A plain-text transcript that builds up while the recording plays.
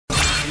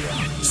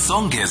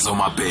Songezo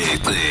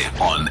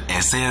Mapete on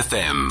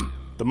SAFM.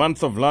 The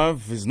month of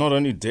love is not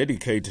only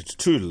dedicated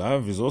to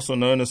love, is also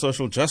known as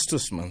Social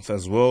Justice Month,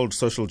 as World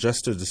Social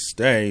Justice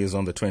Day is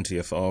on the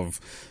 20th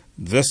of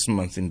this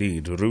month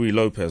indeed. Rui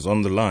Lopes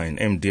on the line,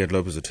 MD at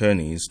Lopes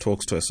Attorneys,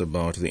 talks to us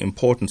about the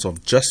importance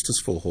of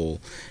justice for all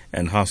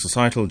and how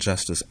societal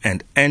justice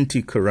and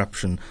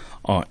anti-corruption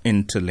are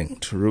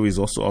interlinked. Rui is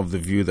also of the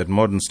view that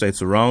modern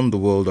states around the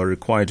world are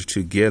required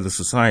to gear the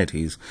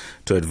societies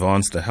to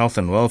advance the health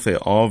and welfare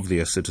of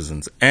their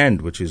citizens,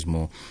 and, which is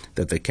more,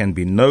 that there can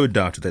be no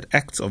doubt that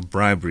acts of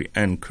bribery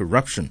and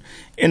corruption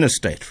in a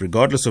state,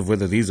 regardless of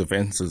whether these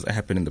offences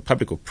happen in the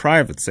public or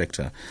private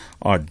sector,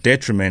 are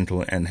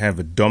detrimental and have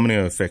a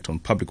domino effect on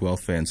public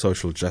welfare and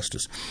social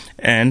justice.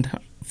 And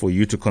for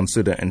you to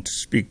consider and to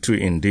speak to,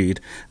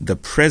 indeed, the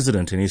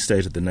President in his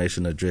State of the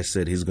Nation address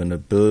said he's going to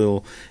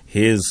build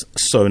his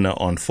SONA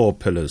on 4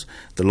 pillars.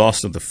 The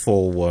last of the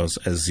 4 was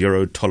a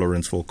zero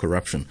tolerance for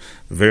corruption.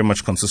 Very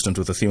much consistent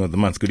with the theme of the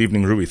month. Good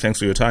evening, Rui. Thanks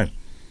for your time.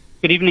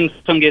 Good evening,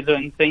 Songezo,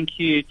 and thank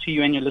you to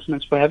you and your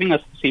listeners for having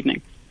us this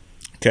evening.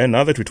 Okay,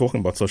 now that we're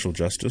talking about social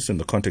justice in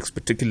the context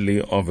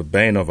particularly of a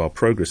bane of our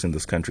progress in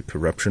this country,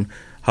 corruption,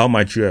 how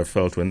might you have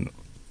felt when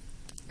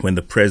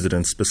the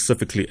President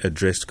specifically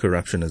addressed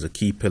corruption as a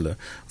key pillar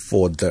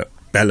for the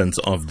balance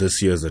of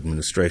this year's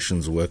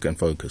administration's work and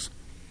focus?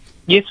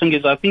 Yes,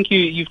 Songezo, I think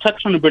you've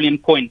touched on a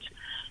brilliant point,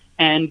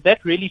 and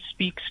that really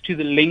speaks to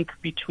the link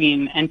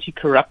between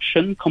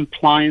anti-corruption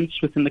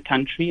compliance within the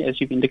country, as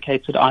you've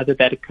indicated, either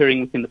that occurring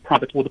within the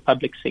private or the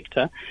public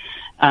sector,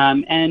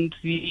 and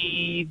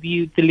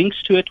the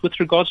links to it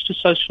with regards to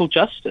social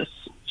justice.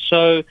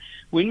 So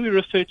when we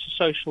refer to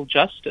social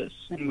justice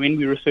and when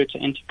we refer to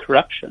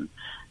anti-corruption,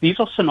 these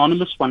are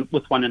synonymous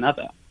with one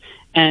another.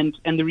 And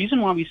the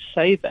reason why we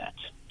say that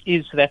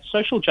is that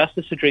social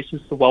justice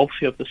addresses the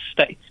welfare of the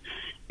state,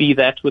 be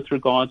that with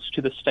regards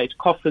to the state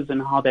coffers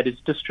and how that is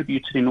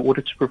distributed in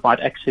order to provide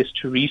access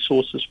to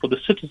resources for the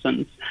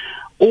citizens,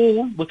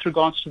 or with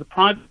regards to the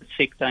private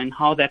sector and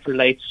how that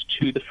relates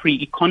to the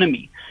free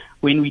economy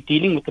when we're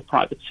dealing with the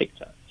private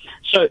sector.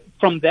 So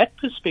from that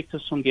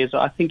perspective, Songezo,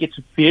 I think it's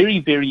very,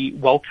 very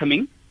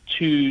welcoming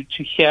to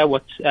hear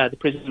what the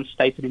President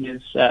stated in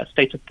his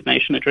State of the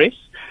Nation address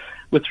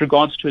with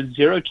regards to a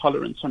zero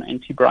tolerance on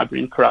anti-bribery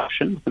and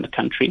corruption within the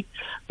country.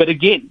 But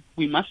again,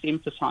 we must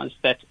emphasize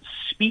that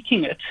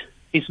speaking it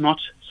is not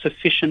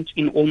sufficient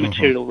in all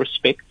material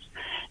respects.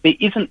 There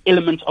is an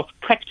element of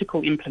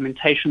practical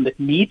implementation that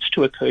needs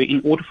to occur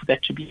in order for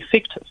that to be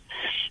effective.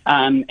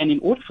 And in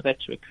order for that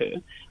to occur,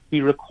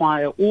 we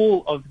require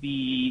all of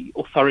the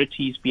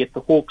authorities, be it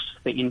the Hawks,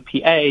 the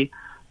NPA,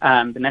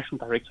 the National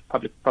Director of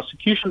Public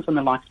Prosecutions and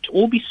the like, to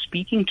all be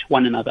speaking to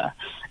one another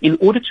in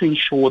order to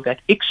ensure that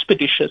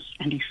expeditious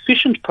and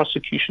efficient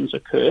prosecutions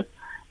occur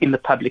in the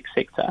public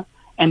sector.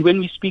 And when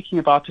we're speaking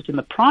about it in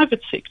the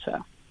private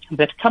sector,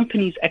 that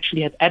companies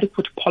actually have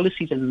adequate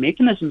policies and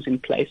mechanisms in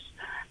place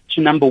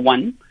to, number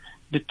one,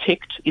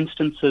 detect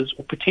instances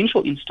or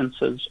potential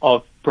instances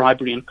of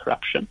bribery and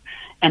corruption,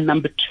 and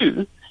number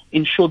two,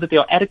 ensure that there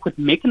are adequate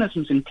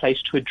mechanisms in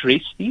place to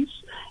address these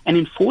and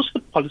enforce the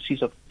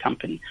policies of the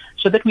company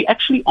so that we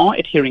actually are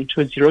adhering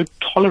to a zero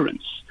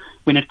tolerance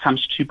when it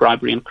comes to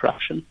bribery and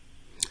corruption.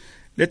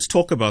 Let's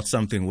talk about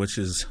something which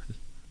is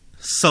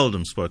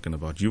seldom spoken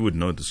about. You would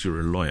know this, you're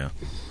a lawyer.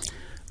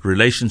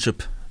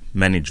 Relationship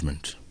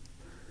management,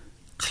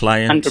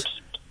 client 100%.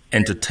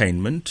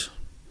 Entertainment,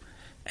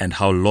 and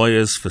how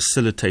lawyers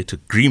facilitate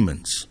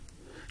agreements.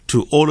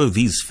 To all of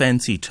these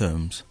fancy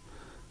terms,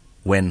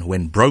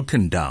 when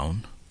broken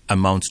down,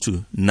 amounts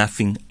to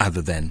nothing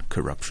other than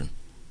corruption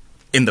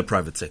in the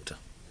private sector.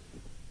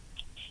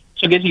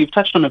 So, Gezi, you've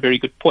touched on a very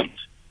good point.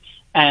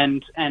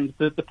 And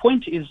the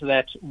point is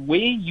that where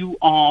you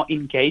are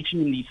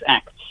engaging in these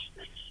acts,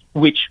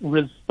 which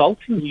result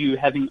in you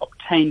having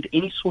obtained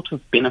any sort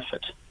of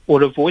benefit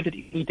or avoided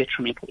any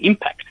detrimental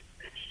impact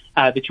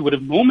that you would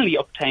have normally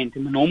obtained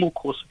in the normal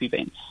course of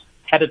events,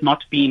 had it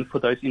not been for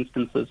those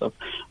instances of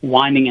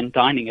whining and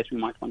dining, as we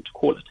might want to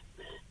call it,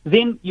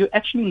 then you're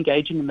actually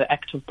engaging in the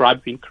act of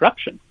bribery and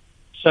corruption.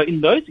 So in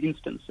those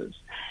instances,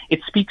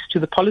 it speaks to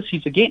the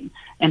policies again,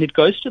 and it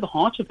goes to the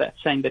heart of that,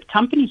 saying that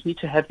companies need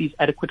to have these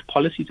adequate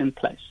policies in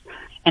place.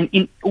 And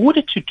in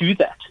order to do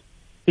that,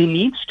 there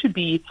needs to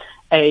be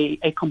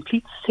a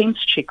complete sense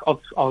check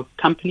of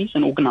companies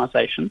and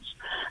organizations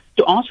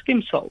to ask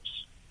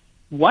themselves,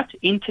 what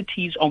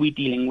entities are we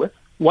dealing with?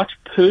 What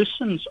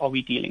persons are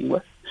we dealing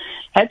with?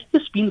 Had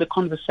this been the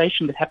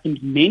conversation that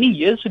happened many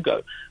years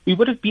ago, we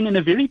would have been in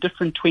a very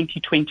different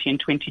 2020 and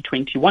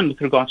 2021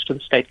 with regards to the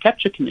State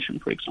Capture Commission,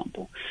 for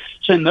example.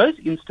 So in those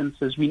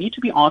instances, we need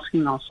to be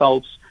asking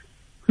ourselves,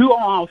 who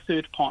are our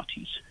third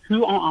parties?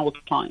 Who are our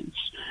clients?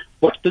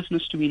 What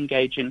business do we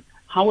engage in?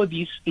 How are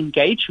these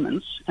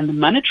engagements and the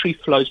monetary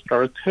flows that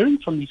are occurring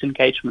from these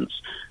engagements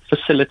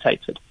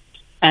facilitated?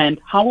 And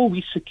how are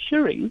we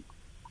securing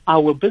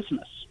our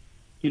business?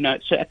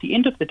 So at the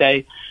end of the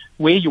day,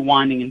 where you're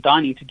whining and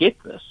dining to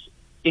get this,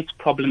 it's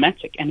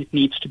problematic and it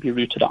needs to be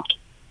rooted out.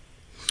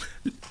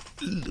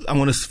 I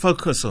want to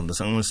focus on this.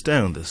 I want to stay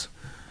on this.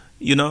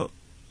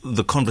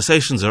 the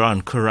conversations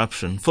around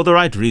corruption, for the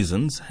right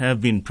reasons,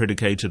 have been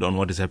predicated on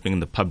what is happening in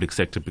the public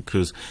sector,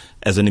 because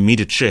as an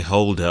immediate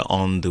shareholder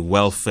on the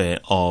welfare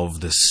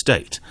of the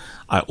state,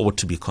 I ought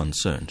to be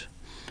concerned.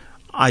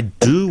 I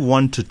do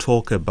want to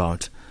talk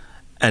about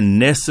a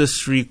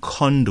necessary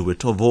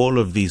conduit of all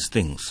of these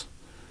things.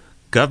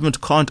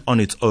 Government can't on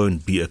its own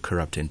be a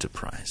corrupt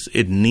enterprise.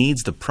 It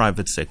needs the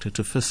private sector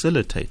to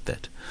facilitate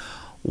that.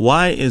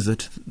 Why is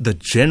it the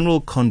general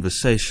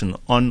conversation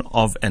on,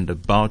 of, and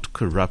about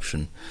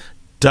corruption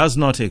does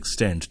not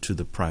extend to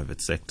the private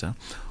sector?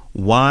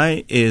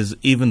 Why is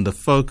even the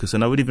focus,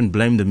 and I would even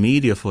blame the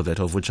media for that,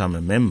 of which I'm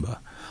a member,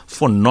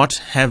 for not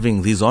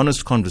having these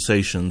honest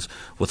conversations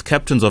with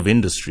captains of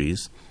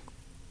industries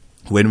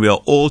when we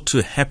are all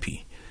too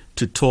happy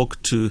to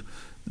talk to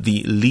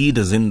the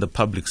leaders in the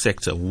public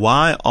sector?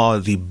 Why are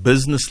the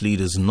business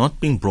leaders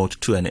not being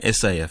brought to an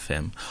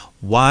SAFM?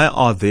 Why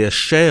are their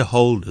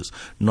shareholders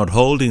not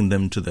holding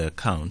them to their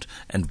account?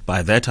 And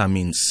by that I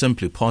mean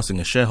simply passing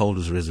a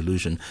shareholders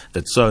resolution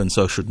that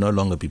so-and-so should no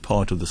longer be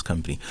part of this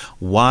company.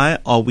 Why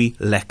are we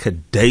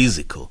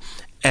lackadaisical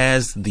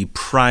as the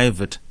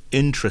private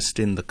interest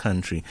in the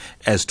country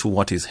as to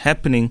what is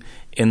happening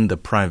in the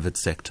private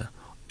sector?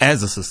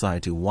 As a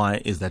society,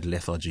 why is that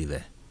lethargy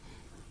there?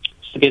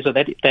 So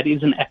that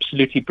is an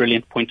absolutely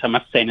brilliant point, I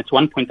must say, and it's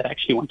one point that I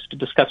actually wanted to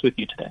discuss with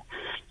you today.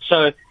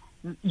 So,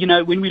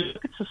 when we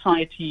look at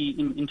society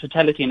in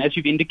totality, and as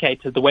you've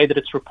indicated, the way that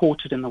it's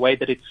reported and the way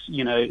that it's,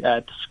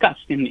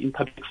 discussed in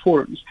public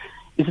forums,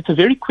 is it's a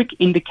very quick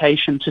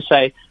indication to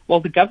say, well,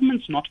 the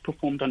government's not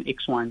performed on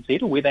X, Y, and Z,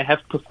 or where they have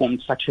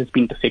performed, such has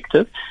been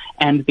defective,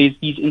 and there's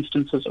these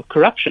instances of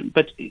corruption.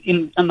 But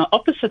on the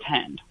opposite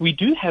hand, we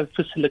do have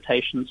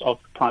facilitations of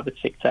the private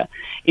sector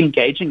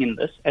engaging in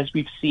this, as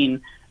we've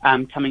seen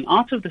coming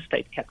out of the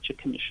State Capture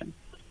Commission.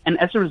 And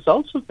as a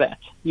result of that,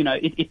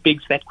 it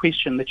begs that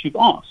question that you've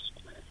asked.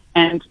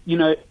 And,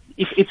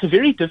 it's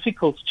very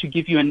difficult to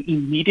give you an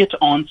immediate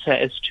answer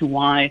as to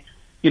why,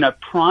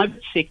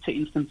 private sector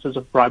instances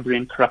of bribery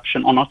and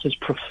corruption are not as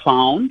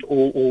profound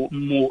or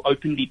more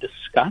openly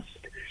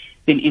discussed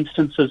than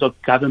instances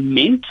of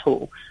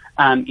governmental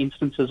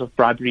instances of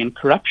bribery and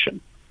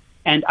corruption.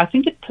 And I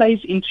think it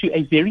plays into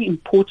a very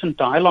important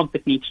dialogue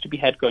that needs to be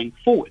had going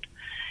forward.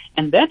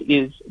 And that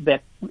is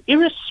that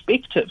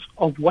irrespective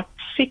of what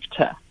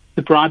sector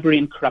the bribery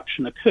and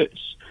corruption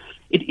occurs,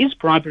 it is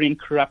bribery and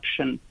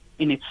corruption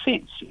in its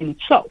sense, in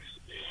itself.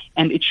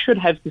 And it should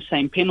have the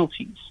same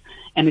penalties,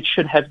 and it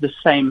should have the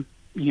same,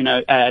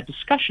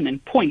 discussion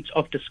and point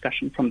of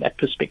discussion from that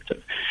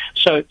perspective.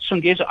 So,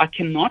 Songezo, I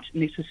cannot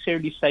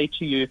necessarily say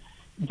to you,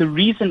 the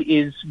reason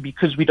is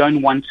because we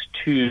don't want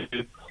to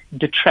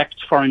detract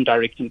foreign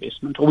direct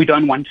investment, or we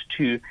don't want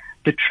to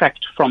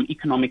detract from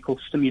economical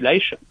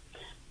stimulation.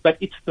 But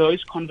it's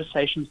those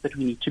conversations that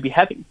we need to be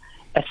having,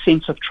 a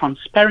sense of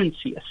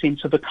transparency, a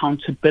sense of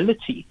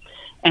accountability.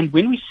 And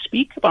when we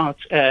speak about,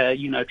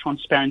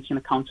 transparency and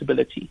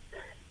accountability,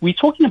 we're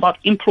talking about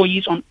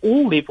employees on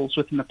all levels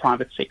within the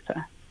private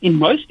sector. In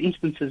most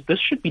instances, this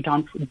should be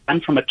done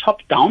from a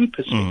top-down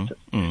perspective,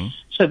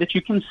 so that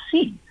you can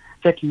see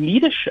that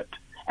leadership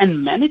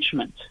and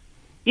management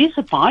is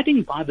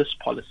abiding by this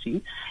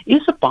policy,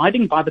 is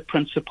abiding by the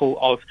principle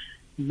of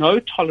no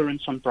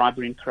tolerance on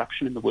bribery and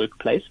corruption in the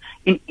workplace,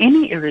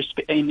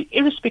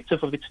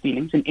 irrespective of its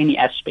dealings in any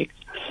aspect,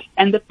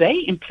 and that they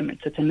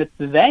implement it, and that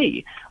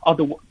they are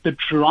the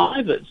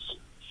drivers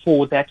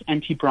for that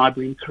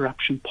anti-bribery and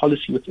corruption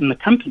policy within the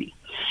company.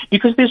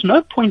 Because there's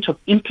no point of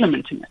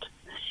implementing it.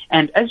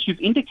 And as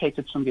you've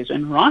indicated, Songezo,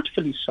 and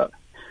rightfully so,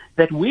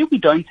 that where we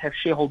don't have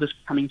shareholders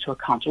coming to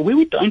account, or where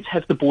we don't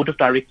have the board of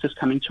directors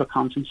coming to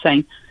account and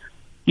saying,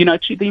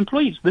 to the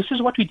employees, this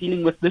is what we're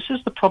dealing with, this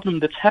is the problem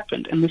that's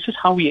happened, and this is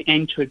how we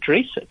aim to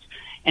address it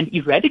and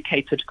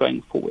eradicate it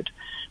going forward.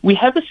 We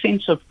have a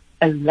sense of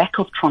a lack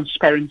of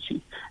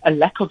transparency, a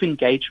lack of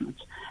engagement,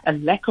 a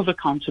lack of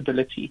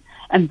accountability,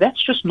 and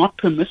that's just not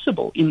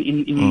permissible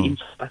in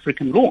South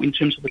African law in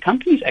terms of the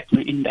Companies Act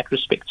in that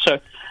respect. So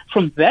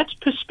from that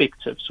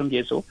perspective,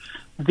 Songezo,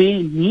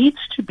 there needs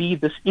to be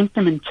this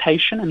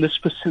implementation and this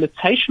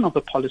facilitation of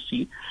a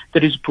policy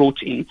that is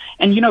brought in.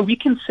 And, we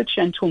can sit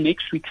here until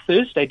next week,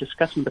 Thursday,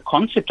 discussing the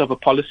concept of a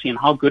policy and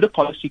how good a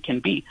policy can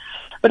be.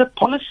 But a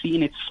policy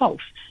in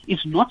itself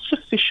is not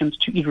sufficient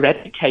to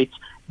eradicate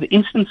the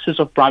instances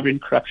of bribery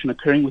and corruption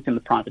occurring within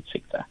the private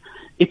sector.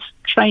 It's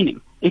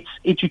training, it's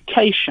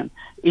education,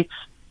 it's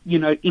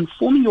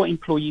informing your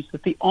employees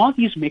that there are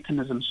these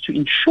mechanisms to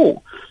ensure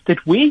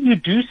that where you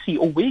do see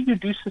or where you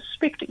do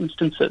suspect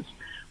instances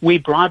where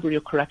bribery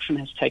or corruption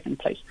has taken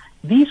place,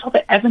 these are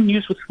the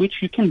avenues with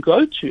which you can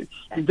go to,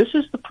 and this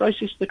is the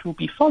process that will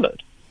be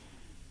followed.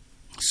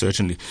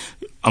 Certainly.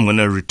 I'm going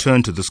to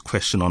return to this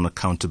question on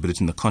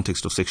accountability in the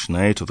context of Section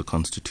 8 of the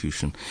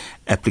Constitution,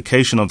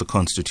 application of the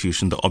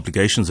Constitution, the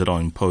obligations that are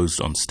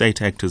imposed on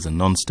state actors and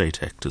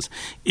non-state actors,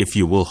 if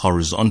you will,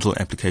 horizontal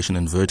application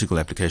and vertical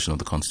application of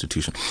the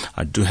Constitution.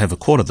 I do have a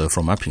caller, though,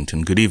 from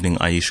Uppington. Good evening,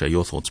 Aisha.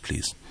 Your thoughts,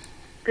 please.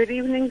 Good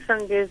evening,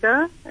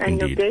 Songezo, and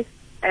your guests,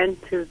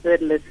 and to the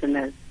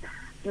listeners.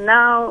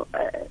 Now,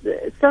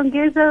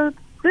 Songezo,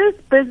 this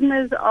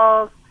business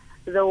of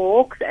the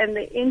Hawks and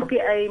the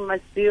NPA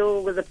must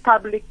deal with the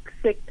public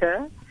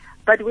sector,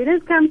 but when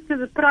it comes to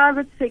the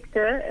private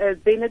sector,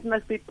 then it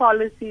must be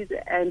policies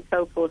and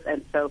so forth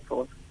and so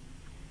forth.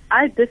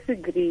 I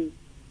disagree,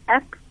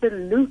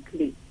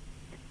 absolutely.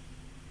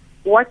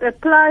 What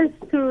applies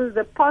to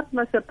the pot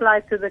must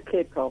apply to the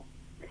kettle.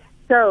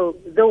 So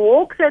the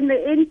Hawks and the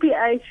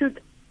NPA should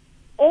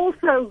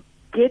also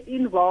get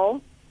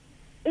involved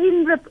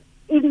in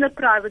the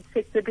private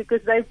sector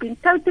because they've been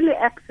totally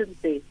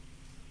absent there.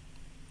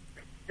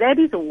 That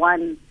is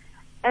one.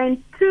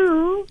 And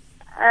two,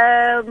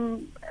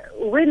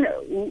 who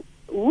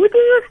do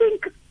you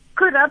think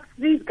corrupts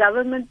these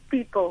government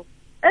people?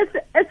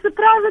 It's the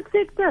private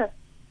sector.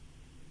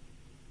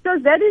 So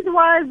that is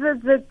why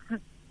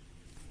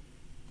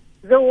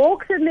the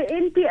Hawks and the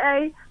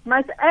NPA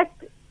must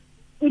act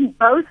in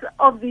both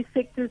of these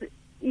sectors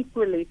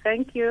equally.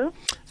 Thank you.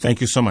 Thank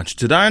you so much.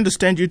 Did I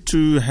understand you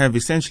to have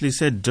essentially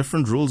said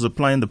different rules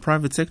apply in the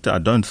private sector? I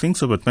don't think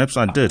so, but perhaps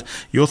I did.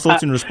 Your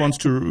thoughts in response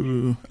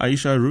to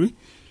Aisha Rui?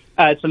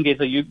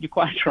 Songezo, you're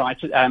quite right.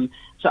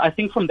 So I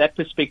think from that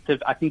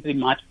perspective, I think there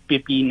might be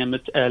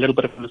a little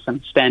bit of a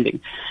misunderstanding.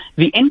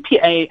 The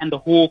NPA and the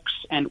Hawks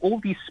and all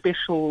these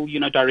special,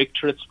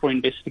 directorates for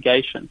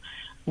investigation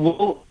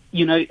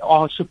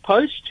are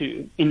supposed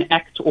to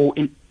enact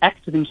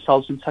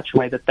themselves in such a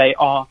way that they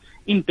are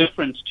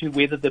indifferent to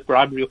whether the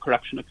bribery or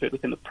corruption occurred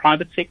within the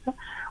private sector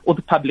or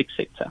the public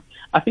sector.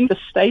 I think the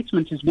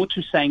statement is more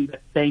to saying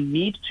that they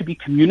need to be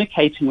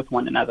communicating with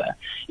one another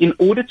in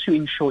order to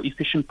ensure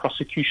efficient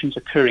prosecutions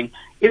occurring,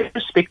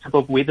 irrespective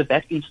of whether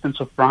that instance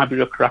of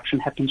bribery or corruption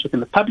happens within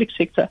the public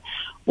sector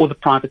or the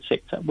private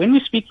sector. When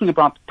we're speaking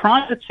about the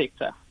private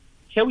sector,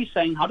 here we're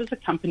saying how does a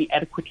company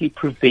adequately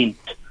prevent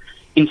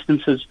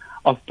instances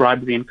of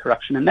bribery and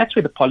corruption? And that's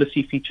where the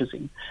policy features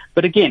in.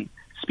 But again,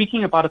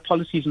 speaking about a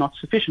policy is not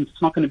sufficient.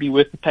 It's not going to be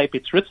worth the paper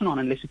it's written on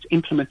unless it's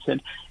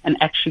implemented and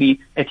actually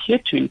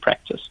adhered to in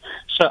practice.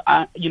 So,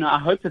 I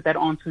hope that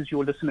answers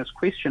your listener's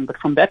question. But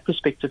from that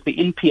perspective, the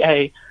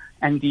NPA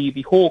and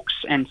the Hawks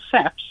and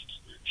SAPs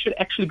should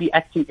actually be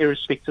acting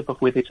irrespective of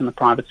whether it's in the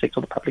private sector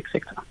or the public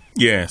sector.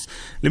 Yes.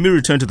 Let me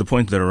return to the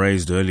point that I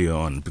raised earlier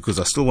on, because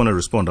I still want to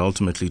respond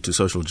ultimately to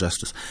social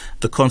justice.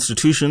 The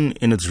Constitution,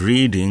 in its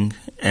reading,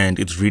 and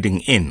its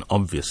reading in,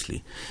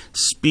 obviously,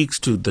 speaks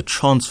to the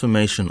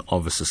transformation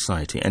of a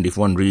society. And if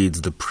one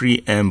reads the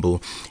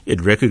preamble,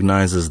 it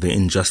recognizes the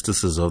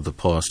injustices of the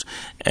past.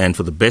 And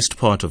for the best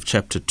part of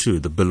Chapter 2,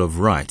 the Bill of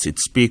Rights, it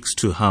speaks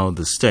to how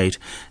the state,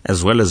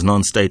 as well as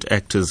non-state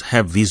actors,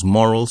 have these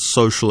moral,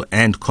 social,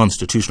 and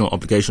constitutional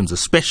obligations,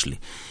 especially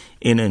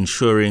in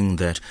ensuring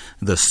that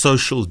the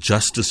social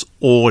justice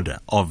order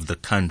of the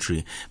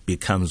country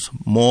becomes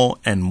more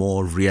and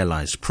more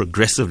realized,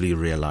 progressively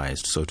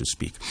realized, so to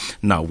speak.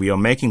 Now, we are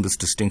making this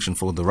distinction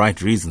for the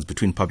right reasons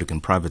between public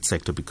and private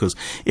sector, because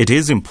it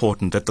is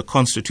important that the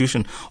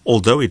Constitution,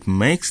 although it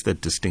makes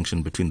that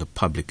distinction between the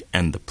public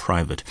and the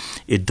private,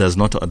 it does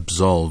not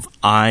absolve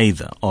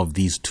either of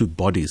these two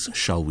bodies,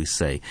 shall we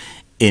say,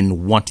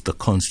 in what the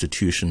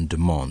Constitution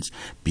demands,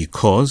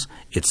 because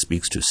it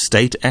speaks to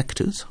state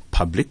actors,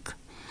 public,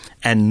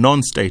 and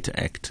non-state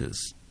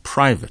actors,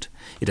 private.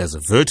 It has a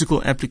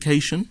vertical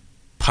application,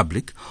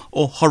 public,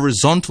 or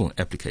horizontal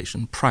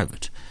application,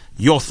 private.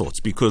 Your thoughts,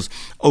 because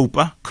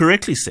OPA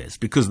correctly says,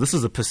 because this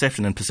is a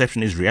perception and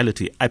perception is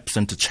reality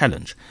absent a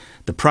challenge.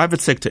 The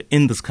private sector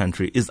in this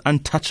country is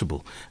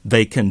untouchable.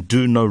 They can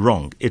do no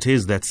wrong. It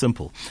is that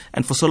simple.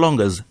 And for so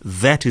long as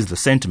that is the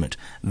sentiment,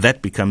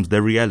 that becomes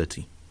their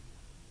reality.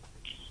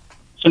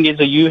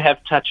 Songezo, you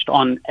have touched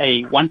on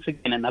once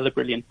again another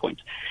brilliant point.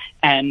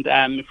 And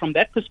from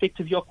that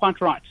perspective, you're quite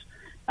right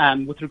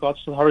with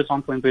regards to the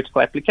horizontal and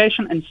vertical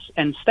application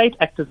and state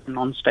actors and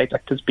non-state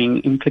actors being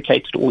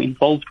implicated or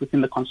involved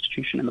within the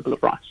Constitution and the Bill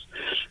of Rights.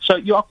 So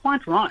you are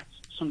quite right,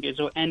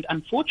 Songezo, and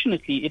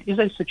unfortunately it is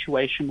a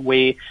situation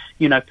where,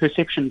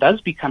 perception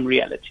does become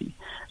reality.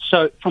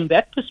 So from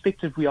that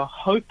perspective, we are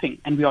hoping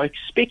and we are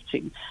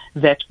expecting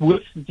that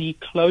with the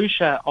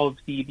closure of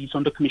the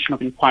Zondo Commission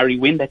of Inquiry,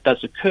 when that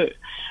does occur,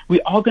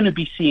 we are going to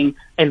be seeing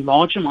a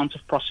large amount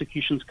of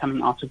prosecutions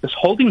coming out of this,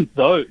 holding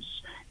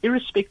those,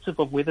 irrespective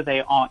of whether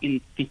they are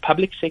in the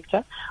public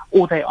sector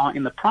or they are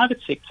in the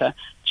private sector,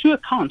 to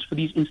account for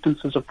these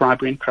instances of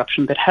bribery and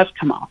corruption that have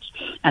come out,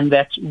 and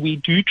that we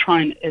do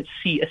try and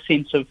see a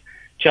sense of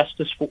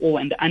justice for all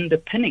and the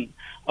underpinning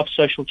of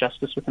social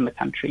justice within the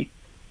country.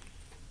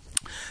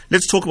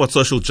 Let's talk about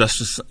social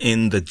justice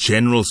in the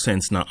general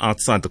sense now,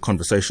 outside the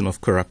conversation of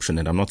corruption.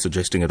 And I'm not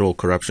suggesting at all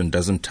corruption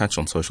doesn't touch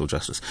on social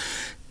justice.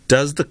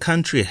 Does the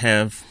country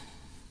have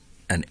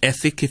an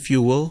ethic, if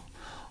you will,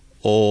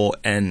 or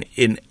an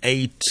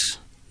innate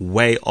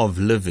way of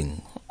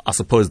living? I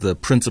suppose the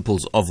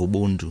principles of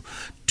Ubuntu.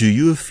 Do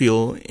you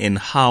feel in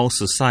how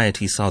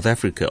society South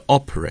Africa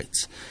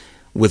operates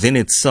within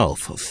itself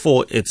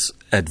for its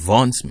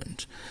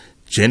advancement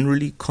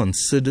generally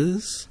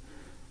considers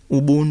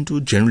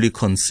Ubuntu generally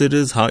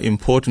considers how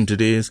important it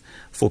is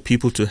for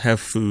people to have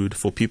food,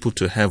 for people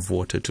to have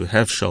water, to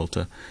have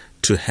shelter,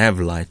 to have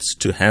lights,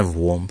 to have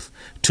warmth,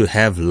 to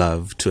have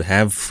love, to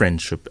have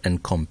friendship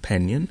and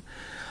companion.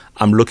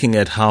 I'm looking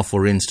at how,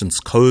 for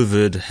instance,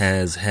 COVID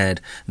has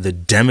had the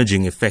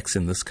damaging effects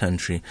in this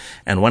country.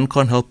 And one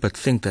can't help but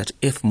think that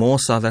if more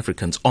South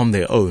Africans on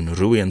their own,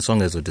 Rui and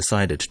Songezo,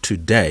 decided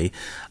today,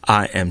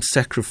 I am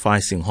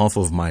sacrificing half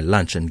of my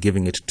lunch and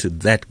giving it to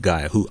that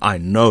guy who I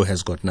know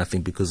has got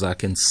nothing because I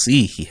can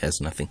see he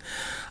has nothing.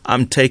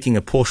 I'm taking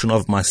a portion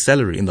of my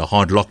salary in the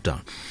hard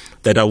lockdown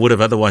that I would have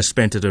otherwise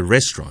spent at a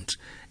restaurant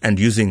and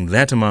using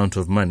that amount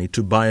of money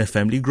to buy a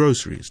family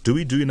groceries. Do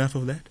we do enough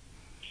of that?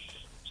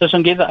 So,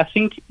 Songezo, I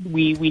think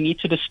we need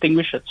to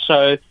distinguish it.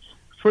 So,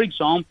 for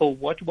example,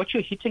 what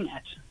you're hitting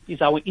at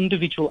is our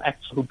individual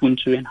acts of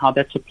Ubuntu and how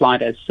that's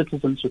applied as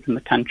citizens within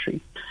the country.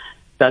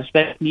 Does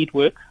that need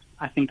work?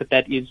 I think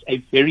that is a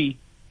very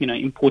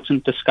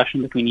important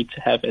discussion that we need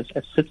to have as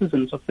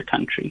citizens of the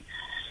country.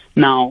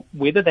 Now,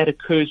 whether that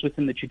occurs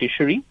within the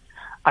judiciary,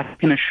 I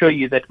can assure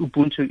you that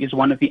Ubuntu is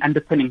one of the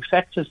underpinning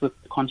factors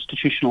that the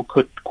Constitutional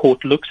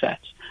Court looks at.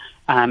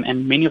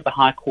 And many of the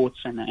high courts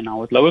and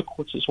our lower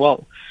courts as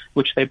well,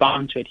 which they're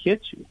bound to adhere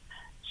to.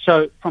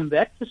 So from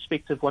that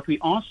perspective, what we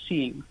are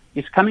seeing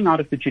is coming out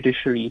of the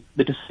judiciary,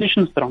 the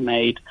decisions that are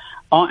made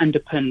are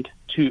underpinned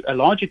to a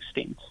large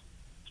extent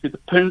through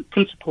the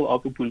principle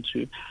of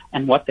Ubuntu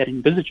and what that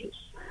envisages.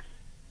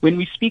 When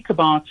we speak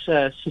about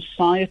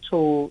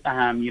societal,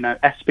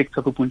 aspects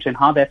of Ubuntu and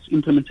how that's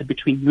implemented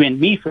between you and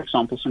me, for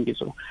example,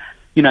 Songezo,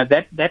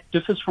 that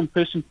differs from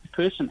person to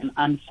person. And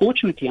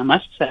unfortunately, I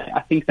must say,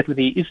 I think that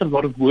there is a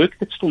lot of work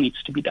that still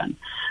needs to be done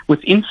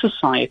within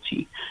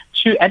society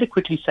to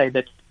adequately say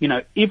that,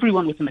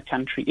 everyone within the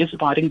country is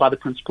abiding by the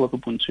principle of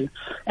Ubuntu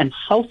and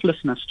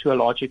selflessness to a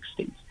large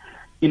extent.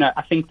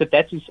 I think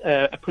that is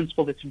a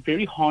principle that's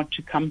very hard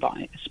to come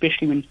by,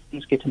 especially when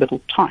things get a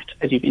little tight,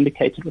 as you've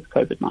indicated with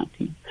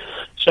COVID-19.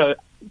 So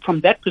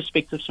from that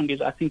perspective,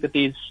 Songezo, I think that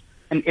there's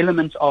an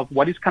element of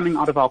what is coming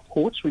out of our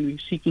courts when we're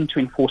seeking to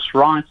enforce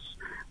rights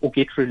or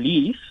get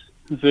relief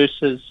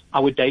versus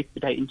our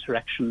day-to-day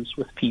interactions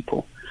with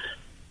people.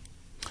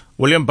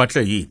 William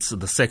Butler Yeats,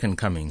 The Second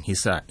Coming,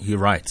 he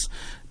writes,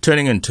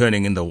 "Turning and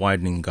turning in the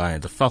widening guy,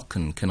 the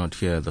falcon cannot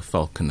hear the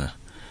falconer.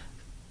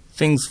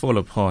 Things fall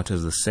apart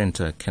as the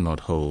center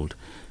cannot hold.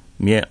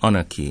 Mere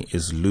anarchy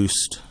is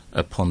loosed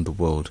upon the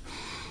world."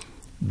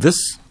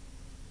 This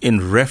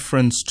in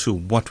reference to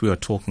what we are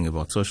talking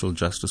about, social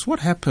justice.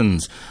 What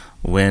happens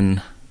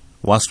when,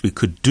 whilst we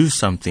could do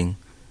something,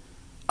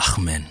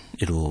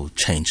 it will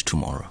change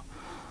tomorrow?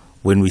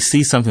 When we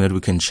see something that we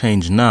can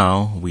change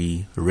now,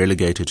 we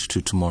relegate it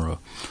to tomorrow.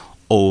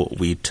 Or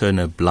we turn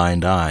a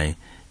blind eye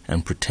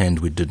and pretend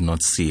we did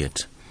not see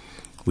it.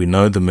 We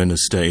know the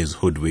minister is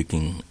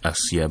hoodwinking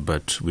us here,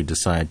 but we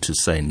decide to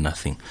say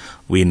nothing.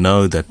 We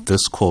know that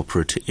this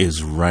corporate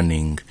is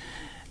running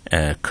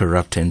a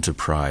corrupt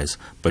enterprise,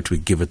 but we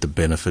give it the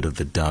benefit of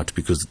the doubt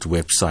because the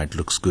website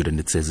looks good and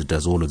it says it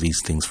does all of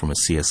these things from a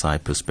CSI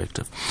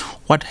perspective.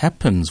 What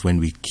happens when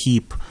we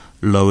keep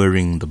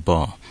lowering the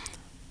bar?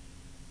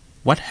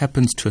 What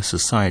happens to a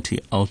society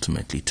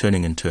ultimately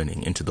turning and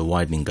turning into the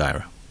widening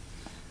gyre?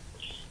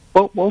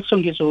 Well,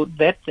 Songezo,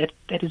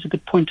 that is a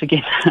good point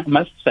again, I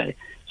must say.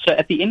 So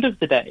at the end of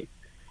the day,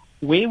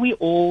 where we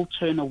all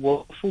turn a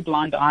willful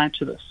blind eye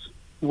to this,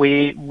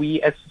 where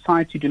we as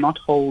society do not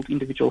hold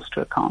individuals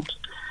to account,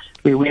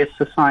 where we as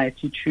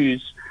society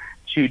choose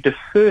to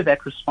defer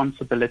that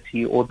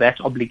responsibility or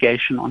that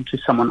obligation onto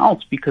someone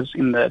else because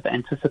in the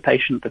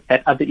anticipation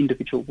that other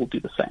individual will do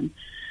the same.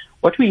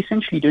 What we're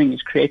essentially doing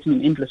is creating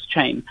an endless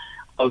chain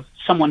of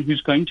someone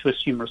who's going to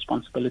assume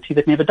responsibility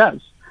that never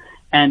does.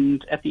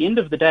 And at the end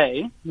of the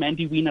day,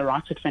 Mandy Wiener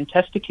writes it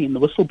fantastically in The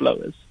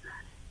Whistleblowers.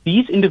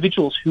 These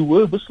individuals who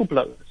were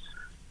whistleblowers,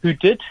 who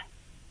did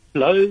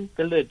blow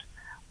the lid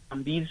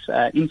on these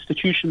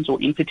institutions or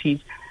entities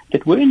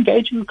that were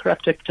engaging in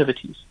corrupt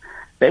activities,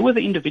 they were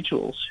the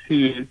individuals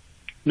who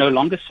no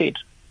longer said,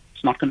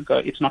 it's not going to go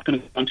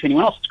on to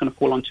anyone else, it's going to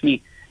fall onto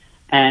me.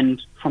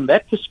 And from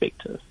that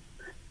perspective,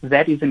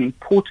 that is an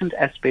important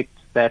aspect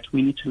that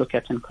we need to look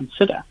at and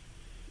consider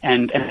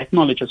and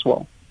acknowledge as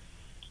well.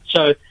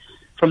 So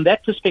from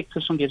that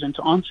perspective, Songezo, and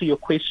to answer your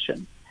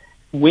question,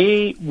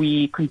 where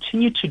we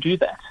continue to do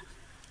that,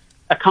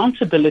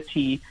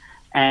 accountability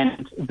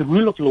and the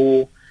rule of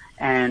law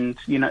and,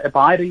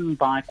 abiding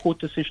by court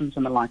decisions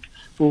and the like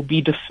will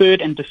be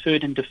deferred and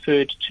deferred and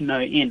deferred to no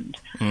end.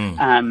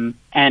 And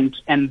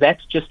that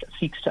just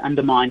seeks to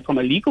undermine, from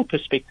a legal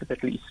perspective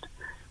at least,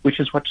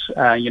 which is what,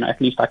 at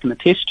least I can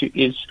attest to,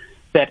 is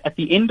that at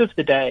the end of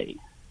the day,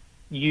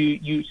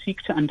 you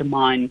seek to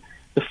undermine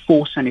the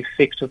force and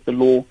effect of the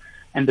law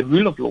and the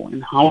rule of law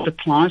and how it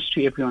applies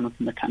to everyone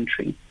within the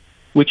country,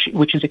 which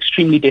is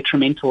extremely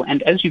detrimental.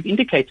 And as you've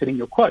indicated in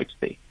your quote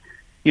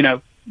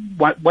there,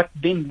 what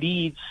then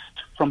leads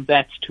from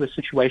that to a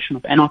situation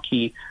of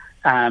anarchy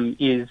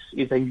is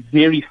a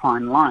very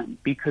fine line,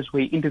 because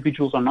where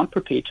individuals are not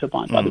prepared to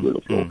abide by the rule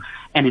of law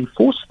and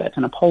enforce that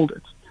and uphold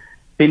it,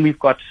 then we've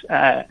got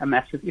a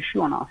massive issue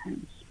on our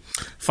hands.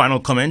 Final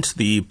comment,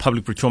 the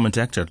Public Procurement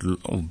Act,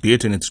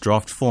 albeit in its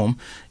draft form,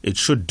 it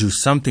should do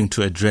something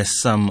to address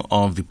some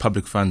of the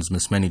public funds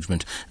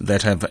mismanagement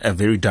that have a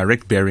very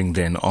direct bearing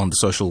then on the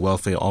social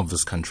welfare of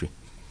this country.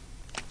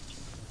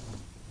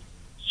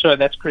 So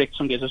that's correct,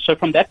 Songezo. So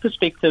from that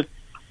perspective,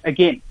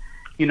 again,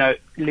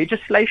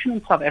 legislation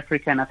in South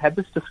Africa, and I've had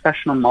this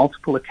discussion on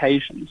multiple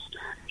occasions,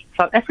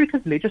 South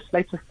Africa's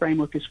legislative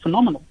framework is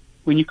phenomenal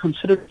when you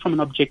consider it from an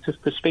objective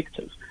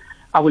perspective.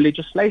 Our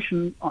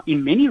legislation,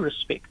 in many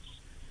respects,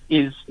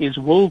 is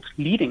world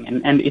leading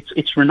and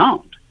it's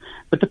renowned.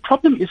 But the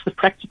problem is the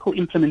practical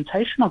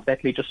implementation of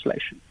that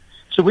legislation.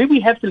 So where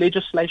we have the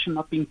legislation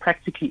not being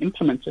practically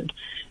implemented,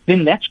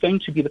 then that's going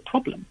to be the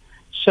problem.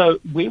 So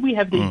where we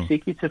have the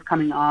executive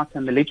coming out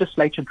and the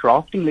legislature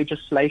drafting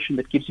legislation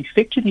that gives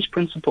effect to these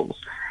principles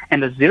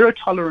and a zero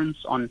tolerance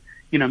on,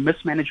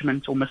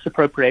 mismanagement or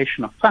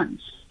misappropriation of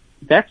funds,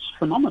 that's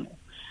phenomenal.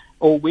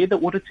 Or where the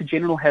Auditor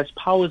General has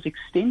powers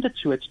extended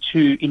to it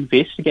to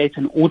investigate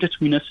and audit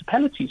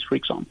municipalities, for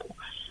example.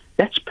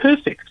 That's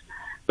perfect.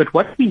 But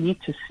what we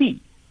need to see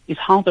is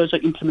how those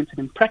are implemented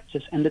in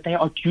practice and that they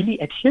are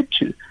duly adhered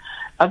to.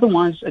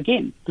 Otherwise,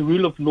 again, the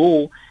rule of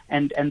law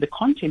and the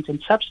content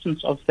and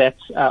substance of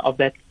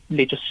that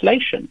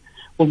legislation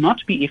will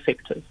not be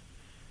effective.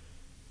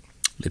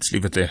 Let's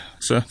leave it there.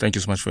 Sir, thank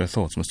you so much for your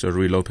thoughts. Mr.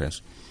 Rui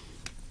Lopes.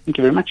 Thank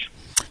you very much.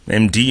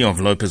 MD of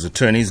Lopes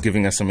Attorneys,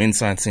 giving us some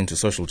insights into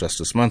Social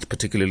Justice Month,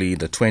 particularly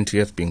the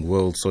 20th being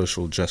World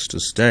Social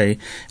Justice Day,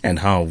 and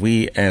how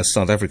we as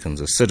South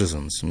Africans, as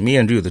citizens, me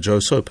and you, the Joe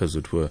Soap as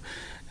it were,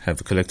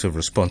 have a collective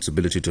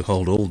responsibility to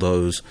hold all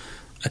those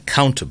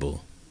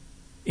accountable,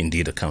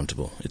 indeed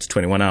accountable. It's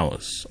 21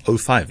 hours,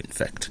 05 in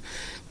fact.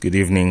 Good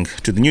evening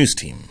to the news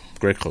team.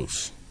 Greg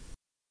Close.